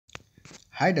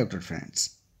Hi doctor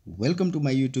friends, welcome to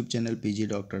my YouTube channel PG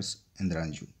Doctors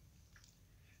Indranju.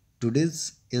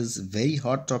 Today's is very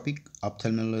hot topic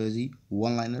ophthalmology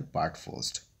one liner part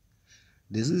first.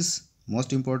 This is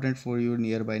most important for your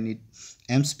nearby NEET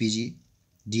AIIMS PG,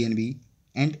 DNB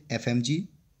and FMG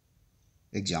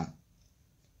exam.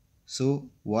 So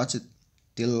watch it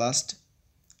till last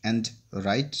and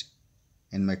write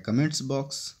in my comments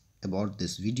box about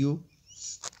this video.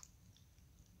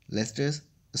 Let's just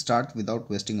start without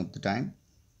wasting up the time.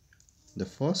 The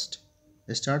first,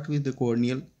 start with the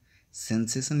corneal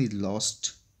sensation is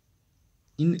lost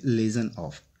in lesion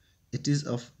of. It is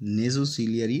of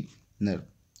nasociliary nerve,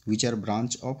 which are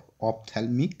branch of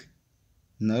ophthalmic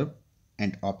nerve,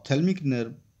 and ophthalmic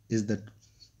nerve is the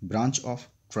branch of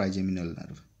trigeminal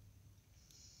nerve.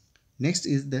 Next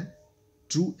is the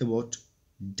true about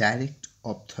direct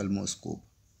ophthalmoscope.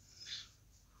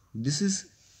 This is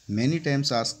many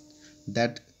times asked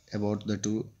that about the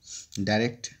two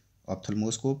direct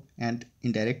ophthalmoscope and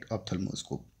indirect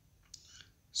ophthalmoscope.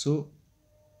 So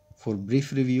for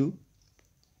brief review,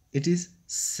 it is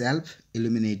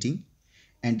self-illuminating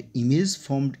and image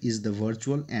formed is the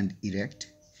virtual and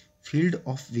erect. Field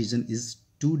of vision is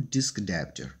 2 disc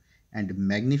diopter and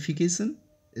magnification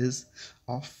is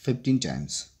of 15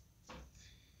 times.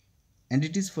 And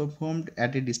it is performed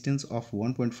at a distance of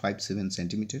 1.57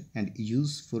 cm and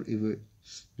used for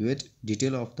evaluate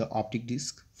detail of the optic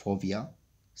disc, fovea,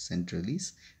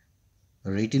 centralis,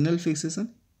 retinal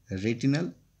fixation,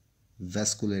 retinal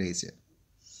vasculature.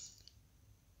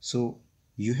 So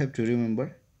you have to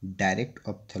remember direct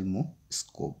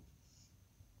ophthalmoscope.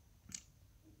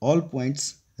 All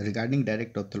points regarding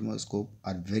direct ophthalmoscope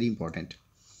are very important.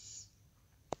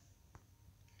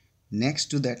 Next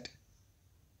to that,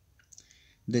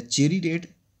 the cherry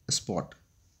red spot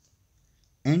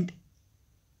and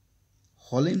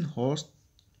Hollenhorst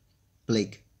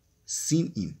plaque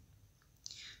seen in.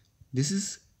 This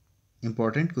is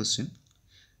important question.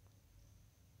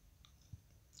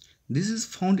 This is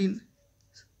found in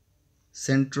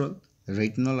central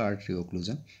retinal artery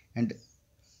occlusion and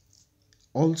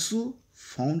also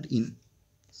found in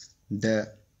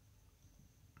the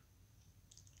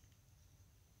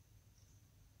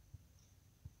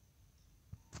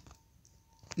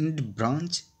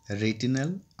branch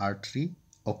retinal artery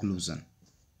occlusion.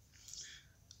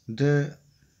 The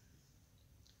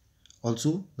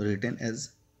also written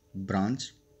as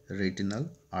branch retinal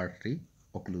artery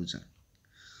occlusion.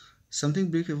 Something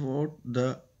brief about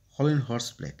the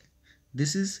Hollenhorst plaque.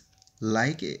 This is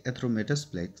like a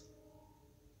atheromatous plaque,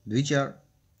 which are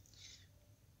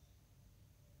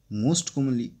most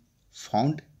commonly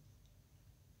found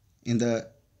in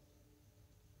the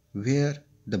where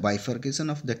the bifurcation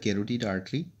of the carotid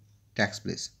artery takes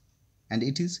place, and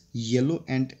it is yellow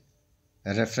and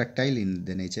refractile in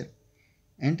the nature,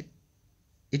 and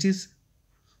it is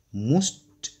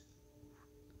most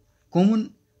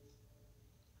common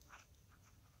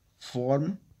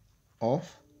form of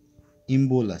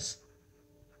embolus.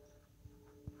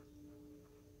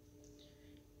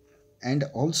 And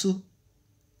also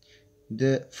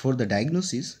for the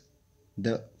diagnosis,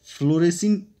 the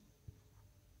fluorescein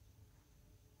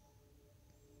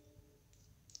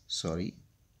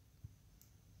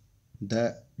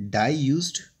the dye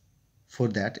used for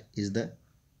that is the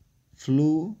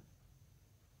fluorescein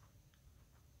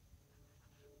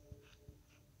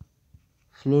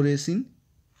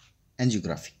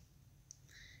angiography.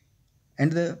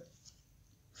 And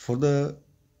for the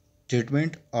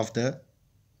treatment of the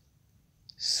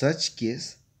such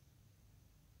case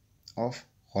of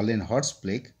Hollenhorst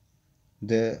plaque,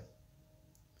 the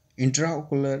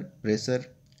intraocular pressure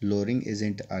lowering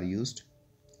agent are used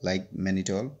like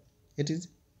mannitol. It is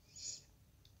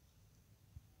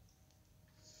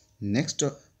next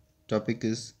topic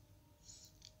is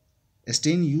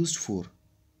stain used for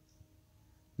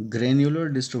granular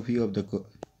dystrophy of the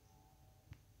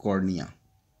cornea.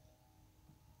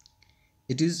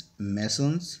 It is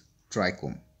Mason's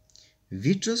trichome.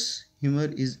 Vitreous humor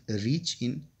is rich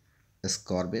in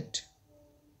ascorbate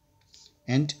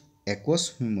and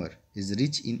aqueous humor is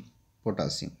rich in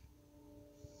potassium.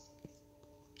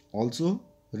 Also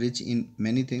rich in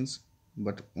many things,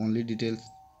 but only details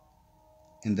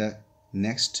in the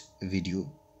next video.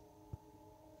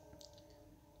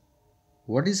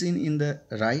 What is in the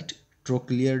right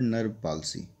trochlear nerve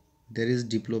palsy? There is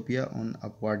diplopia on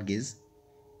upward gaze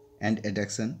and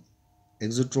adduction,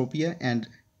 exotropia and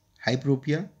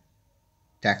hyperopia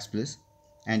takes place,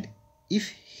 and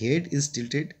if head is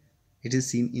tilted, it is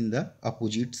seen in the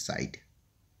opposite side.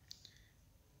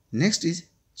 Next is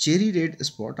cherry red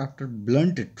spot after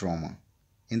blunt trauma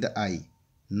in the eye,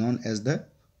 known as the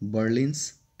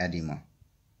Berlin's edema.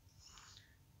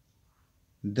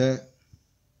 The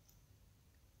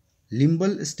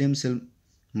limbal stem cell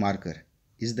marker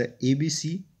is the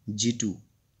ABCG2,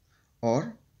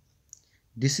 or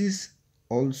this is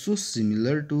also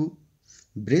similar to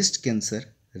breast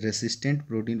cancer resistant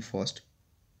protein first,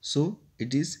 so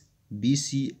it is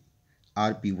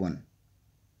BCRP1.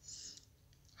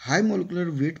 High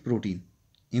molecular weight protein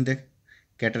in the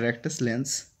cataractous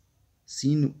lens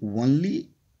seen only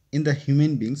in the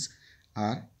human beings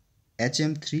are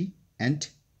HM3 and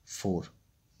 4.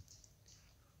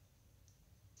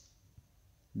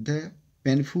 The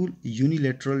painful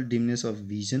unilateral dimness of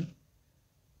vision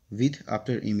with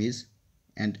after image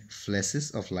and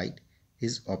flashes of light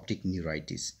is optic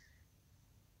neuritis.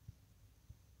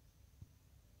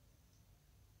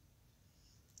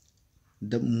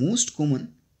 The most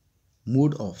common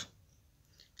mode of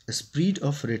spread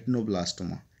of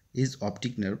retinoblastoma is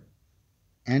optic nerve,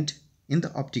 and in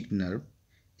the optic nerve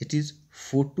it is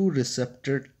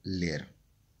photoreceptor layer.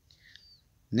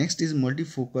 Next is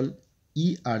multifocal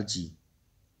ERG,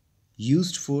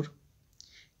 used for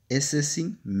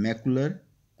assessing macular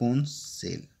cone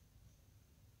cell.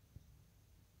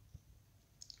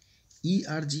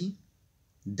 ERG,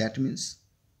 that means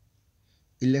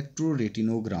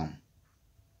electroretinogram.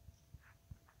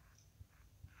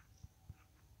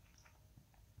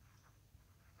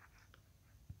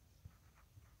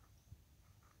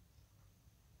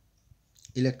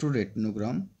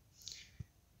 Electroretinogram.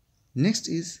 Next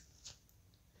is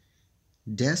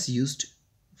DAS, used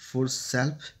for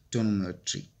self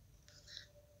tonometry.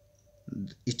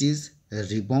 It is a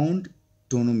rebound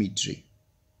tonometer.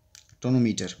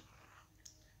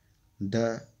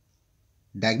 The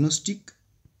diagnostic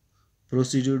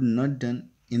procedure not done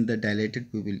in the dilated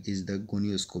pupil is the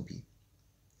gonioscopy.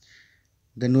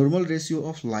 The normal ratio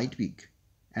of light peak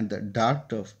and the dark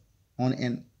curve on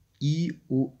an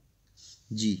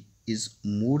EOG is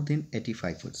more than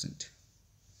 85%.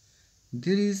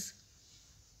 There is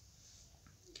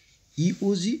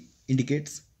EOG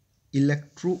indicates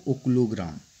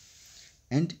electrooculogram,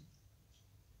 and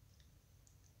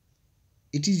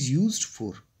it is used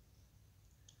for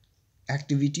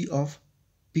activity of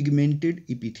pigmented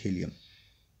epithelium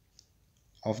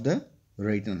of the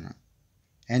retina,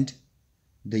 and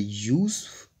the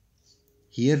use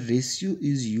here ratio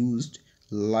is used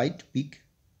light peak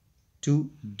to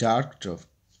dark curve.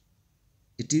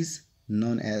 It is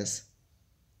known as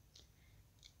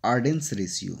Arden's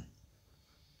ratio,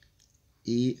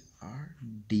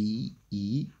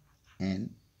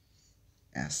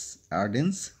 ARDENS,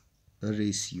 Arden's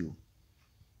ratio.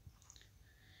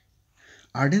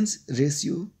 Arden's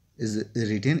ratio is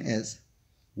written as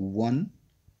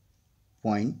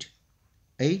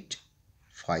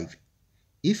 1.85.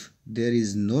 If there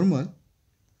is normal,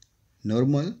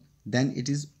 then it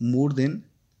is more than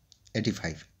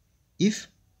 85. If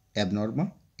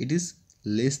abnormal, it is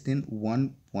less than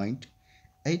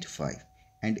 1.85,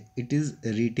 and it is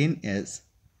written as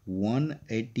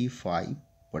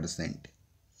 185%.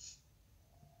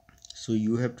 So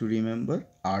you have to remember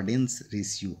Arden's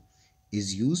ratio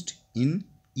is used in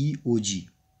EOG.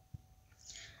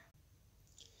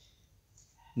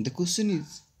 The question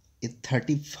is, a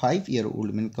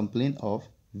 35-year-old man complains of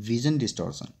vision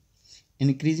distortion,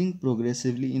 increasing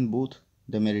progressively in both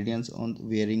the meridians on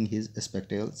wearing his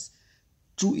spectacles.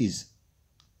 True is.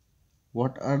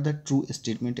 What are the true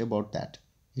statement about that?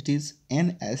 It is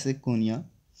anisoconia.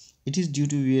 It is due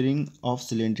to wearing of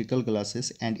cylindrical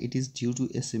glasses, and it is due to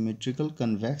asymmetrical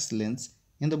convex lens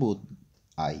in the both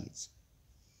eyes.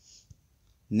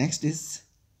 Next is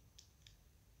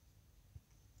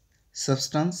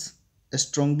substance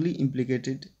strongly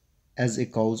implicated as a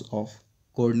cause of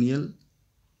corneal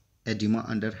edema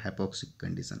under hypoxic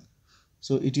condition.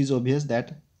 So it is obvious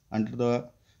that under the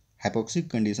hypoxic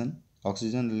condition,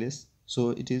 oxygen less, so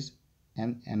it is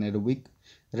an anaerobic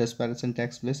respiration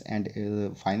takes place, and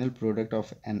the final product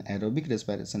of anaerobic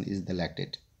respiration is the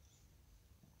lactate.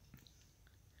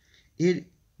 A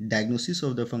diagnosis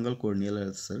of the fungal corneal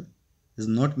ulcer is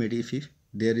not made if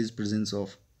there is presence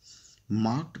of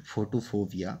marked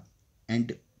photophobia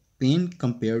and pain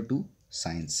compared to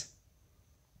signs.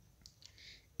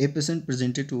 A patient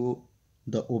presented to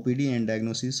the OPD and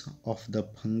diagnosis of the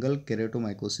fungal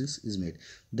keratomycosis is made.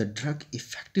 The drug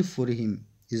effective for him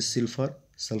is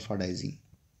sulfadizine.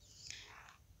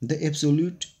 The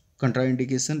absolute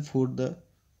contraindication for the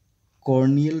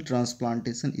corneal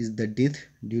transplantation is the death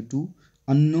due to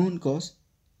unknown cause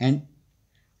and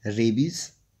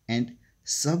rabies and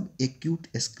subacute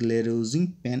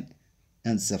sclerosing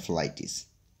panencephalitis.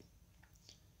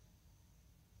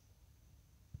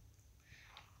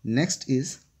 Next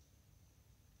is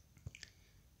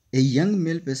a young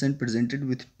male patient presented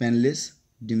with painless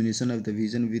diminution of the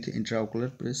vision with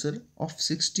intraocular pressure of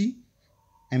 60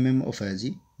 mm of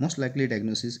Ag. Most likely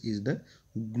diagnosis is the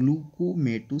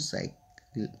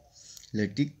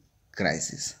glucomatocyclitic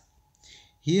crisis.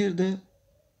 Here the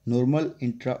normal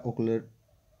intraocular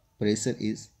pressure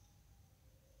is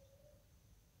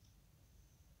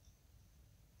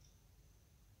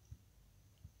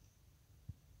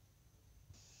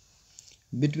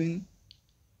between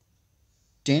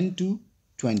 10 to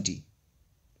 20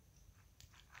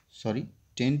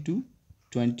 10 to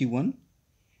 21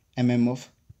 mm of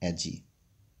Ag.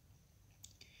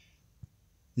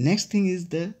 Next thing is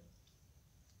the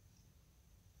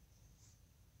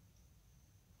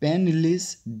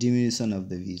painless diminution of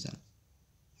the vision.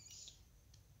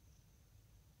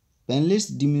 Painless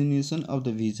diminution of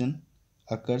the vision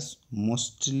occurs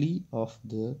mostly of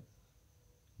the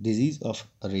disease of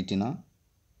retina,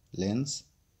 lens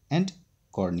and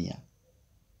cornea.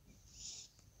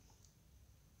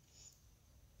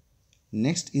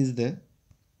 Next is the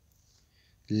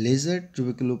laser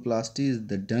trabeculoplasty is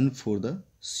done for the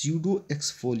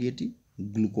pseudo-exfoliative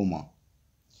glaucoma.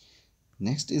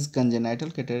 Next is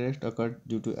congenital cataract occurred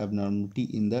due to abnormality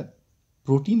in the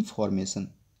protein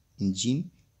formation in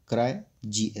gene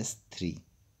CRY-GS3.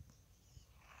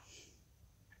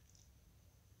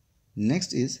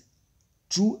 Next is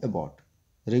true abort,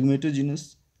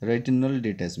 rheumatogenic retinal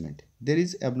detachment. There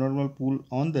is abnormal pull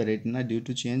on the retina due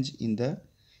to change in the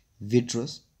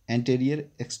vitreous. Anterior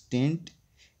extent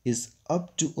is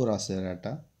up to ora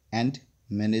serrata and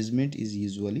management is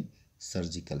usually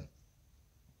surgical.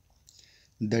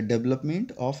 The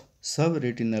development of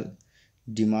subretinal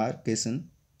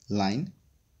demarcation line,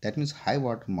 that means high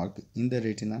watermark in the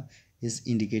retina, is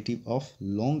indicative of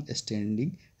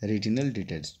long-standing retinal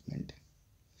detachment.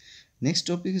 Next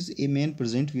topic is a man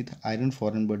present with iron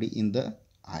foreign body in the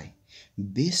eye.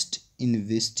 Best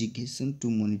investigation to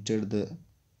monitor the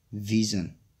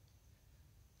vision,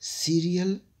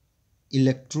 serial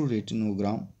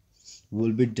electroretinogram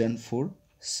will be done for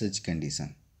such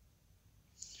condition.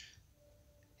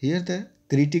 Here the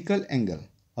critical angle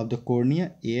of the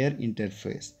cornea air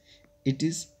interface, it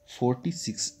is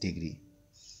 46 degree.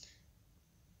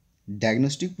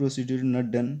 Diagnostic procedure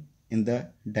not done in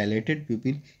the dilated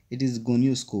pupil, it is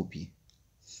gonioscopy.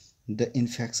 The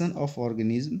infection of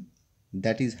organism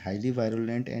that is highly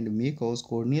virulent and may cause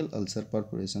corneal ulcer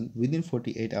perforation within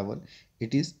 48 hours,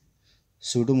 it is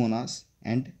pseudomonas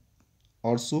and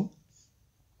also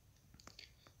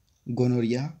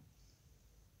gonorrhea.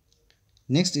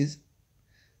 Next is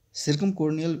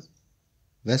circumcorneal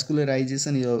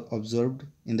vascularization is observed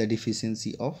in the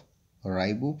deficiency of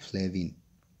riboflavin.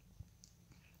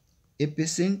 A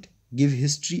patient give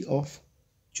history of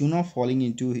tuna falling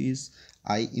into his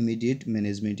eye. Immediate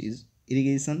management is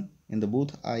irrigation in the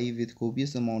both eye with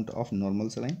copious amount of normal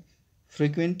saline,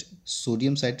 frequent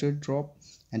sodium citrate drop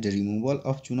and removal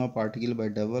of tuna particle by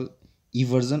double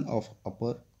eversion of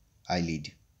upper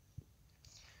eyelid.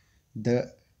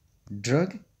 The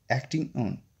drug acting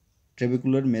on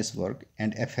trabecular meshwork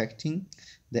and affecting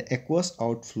the aqueous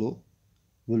outflow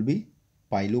will be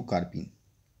pilocarpine.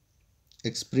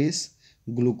 Express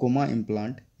glaucoma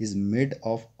implant is made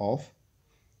of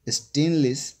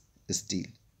stainless steel.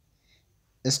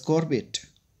 Ascorbate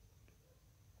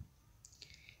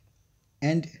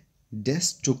and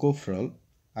tocopherol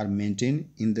are maintained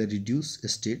in the reduced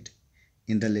state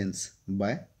in the lens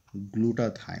by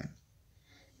glutathione.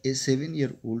 A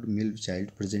 7-year-old male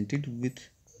child presented with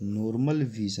normal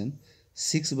vision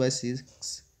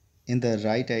 6/6 in the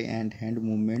right eye and hand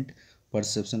movement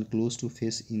perception close to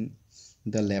face in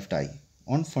the left eye.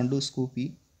 On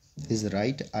fundoscopy, his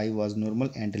right eye was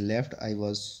normal and left eye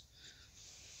was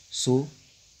so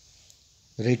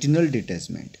retinal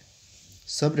detachment,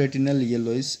 subretinal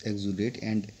yellowish exudate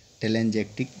and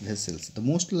telangiectatic vessels. The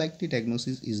most likely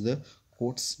diagnosis is the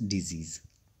Coats disease.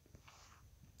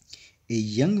 A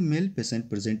young male patient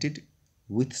presented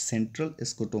with central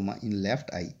scotoma in left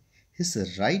eye. His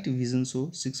right vision saw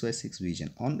 6/6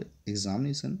 vision. On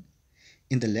examination,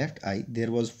 in the left eye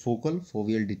there was focal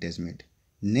foveal detachment.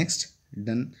 Next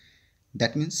done,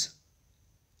 that means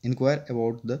inquire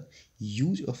about the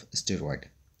use of steroid,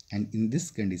 and in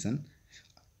this condition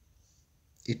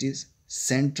it is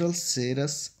central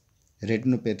serous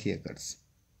retinopathy occurs.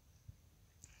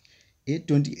 A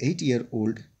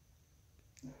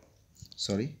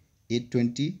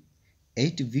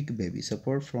 28-week baby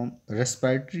suffered from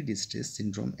respiratory distress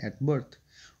syndrome at birth.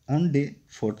 On day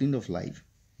 14 of life,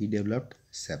 he developed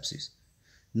sepsis.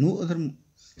 No other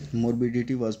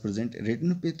morbidity was present.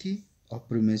 Retinopathy of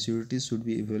prematurity should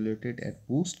be evaluated at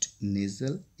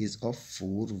post-nasal age of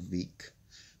 4 weeks.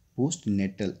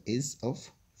 Postnatal age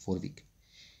of 4 weeks.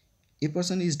 A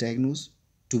person is diagnosed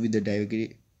to be the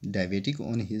diabetic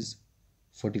on his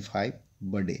 45th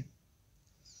birthday.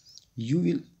 You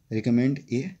will recommend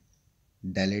a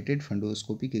dilated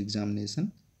fundoscopic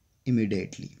examination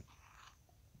immediately.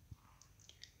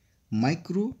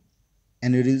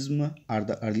 Microaneurysm are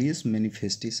the earliest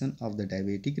manifestation of the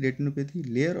diabetic retinopathy.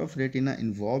 Layer of retina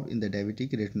involved in the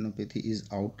diabetic retinopathy is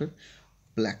outer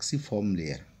plexiform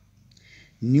layer.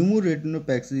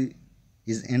 Pneumoretinopathy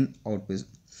is an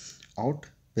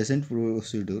outpatient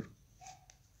procedure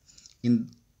in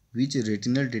which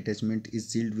retinal detachment is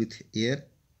sealed with air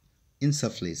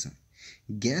insufflation.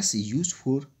 Gas used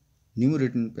for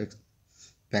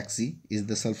pneumoretinopathy is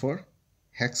the sulfur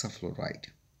hexafluoride.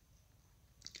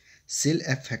 Cell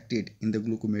affected in the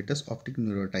glucomatous optic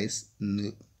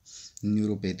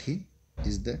neuropathy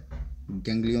is the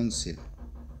ganglion cell.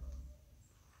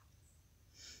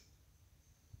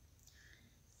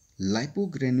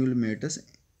 Lipogranulomatous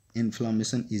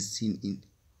inflammation is seen in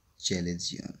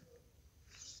chalazion.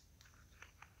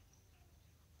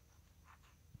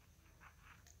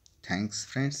 Thanks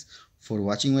friends for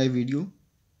watching my video.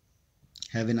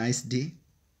 Have a nice day.